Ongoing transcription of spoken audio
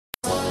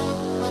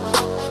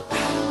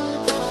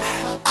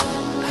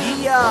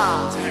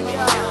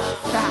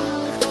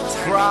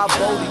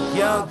Bravo, the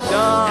young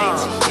gun.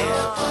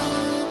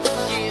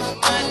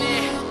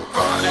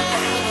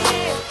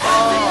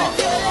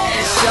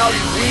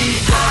 Shawty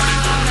Weed.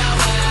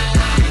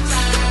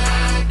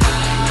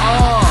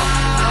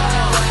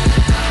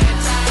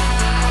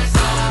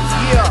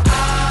 Yeah.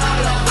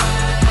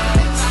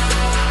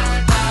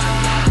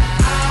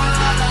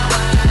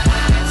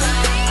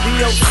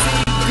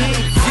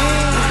 VOCDG.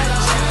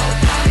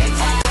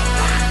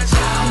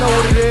 You know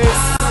what it is.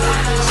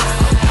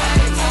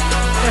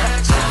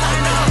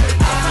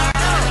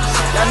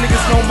 Y'all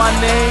niggas know my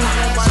name.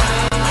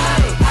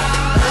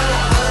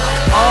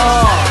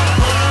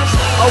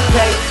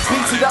 Okay, B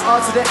to the R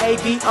to the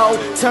ABO.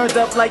 Turned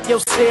up like your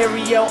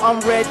stereo,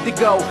 I'm ready to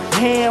go.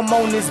 Ham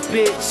on this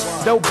bitch,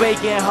 no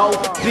bacon hoe.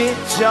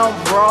 Bitch, I'm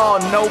raw,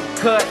 no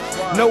cut,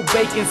 no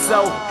bacon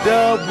so.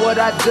 Dub, what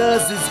I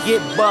does is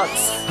get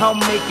bucks, I'm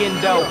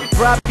making dough.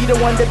 Probably the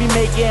one that be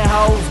making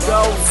hoes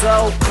go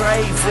so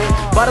crazy.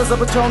 Bottles of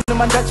Patron in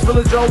my Dutch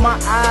village, drove my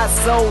eyes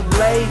so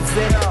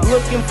lazy.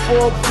 Looking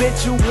for a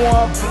bitch who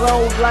want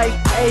blow like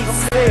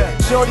Ace.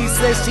 Shorty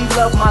says she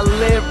love my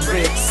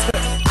lyrics.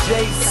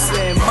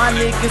 Jason, my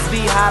niggas be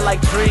high like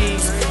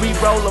trees. We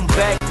roll them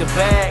back to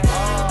back.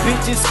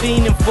 Bitches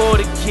fiending for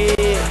the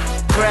kid.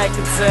 Crack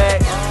attack.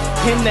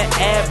 In the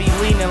Abbey,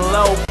 leaning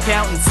low,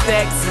 counting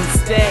stacks and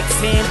stacks.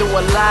 Handle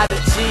a lot of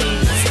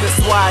cheese. That's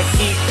why I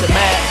keep the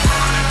map.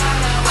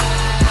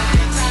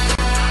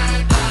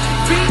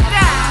 Beat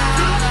that.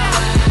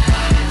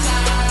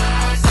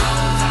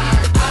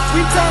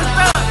 We turned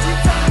up.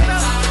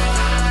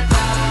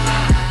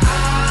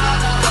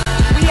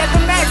 We at the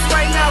max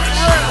right now, for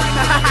real.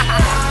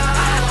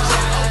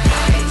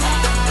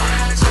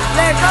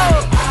 Let go.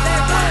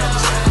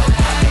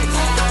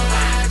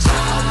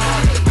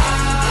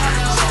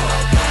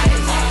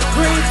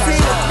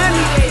 Greenteam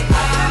affiliate.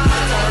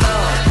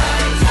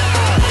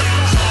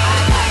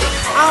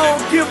 I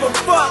don't give a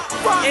fuck,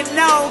 and I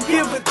don't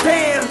give a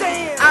damn.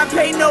 I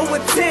pay no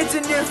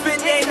attention if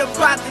it ain't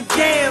about the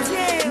yams.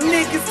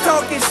 Niggas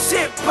talking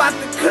shit about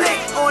the click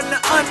on the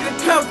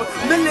undercover.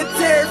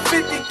 Military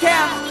 50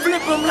 cal,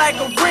 flip them like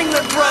a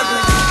Ringer brother.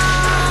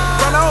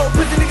 Run on,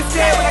 put the niggas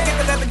dead when I get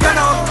another gun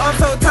on. I'm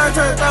so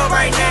turned up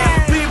right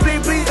now.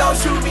 Please don't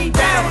shoot me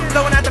down.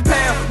 Blowing out the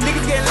pound,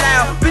 niggas getting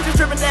loud. Bitches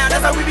tripping down,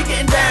 that's how we be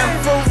getting down.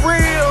 For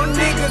real,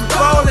 niggas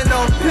ballin'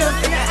 on pills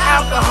and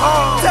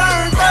alcohol.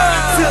 Turned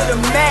up to the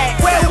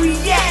max. Where we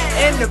at?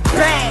 In the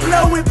back.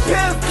 Blowing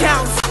pills,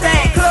 count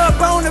stacks. Club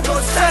owner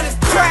gon' shut his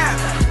trap.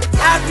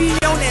 I be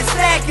on that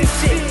stack and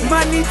shit.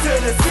 Money to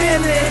the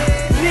ceiling.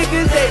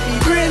 Niggas, they be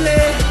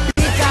grilling.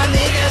 These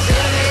niggas